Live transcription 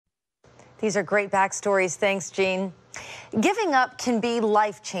These are great backstories. Thanks, Jean. Giving up can be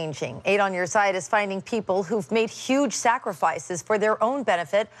life-changing. 8 on Your Side is finding people who've made huge sacrifices for their own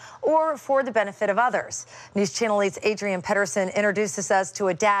benefit or for the benefit of others. News Channel 8's Adrian Pedersen introduces us to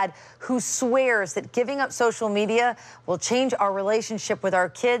a dad who swears that giving up social media will change our relationship with our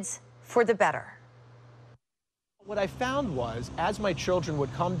kids for the better. What I found was, as my children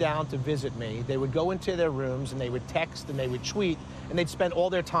would come down to visit me, they would go into their rooms and they would text and they would tweet, and they'd spend all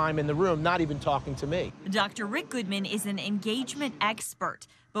their time in the room, not even talking to me. Dr. Goodman is an engagement expert,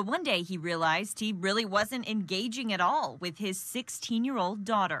 but one day he realized he really wasn't engaging at all with his 16-year-old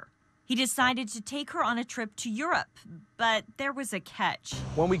daughter. He decided to take her on a trip to Europe, but there was a catch.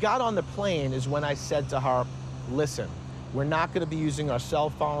 When we got on the plane is when I said to her, listen, we're not going to be using our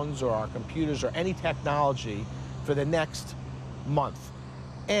cell phones or our computers or any technology for the next month.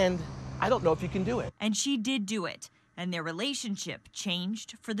 And I don't know if you can do it. And she did do it, and their relationship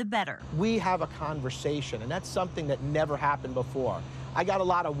changed for the better. We have a conversation, and that's something that never happened before. I got a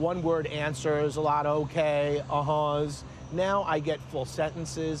lot of one-word answers, a lot of okay, uh-huhs. Now I get full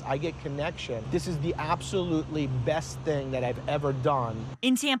sentences, I get connection. This is the absolutely best thing that I've ever done.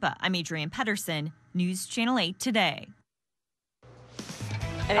 In Tampa, I'm Adrian Pedersen, News Channel 8 Today.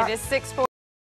 And it is 6:40.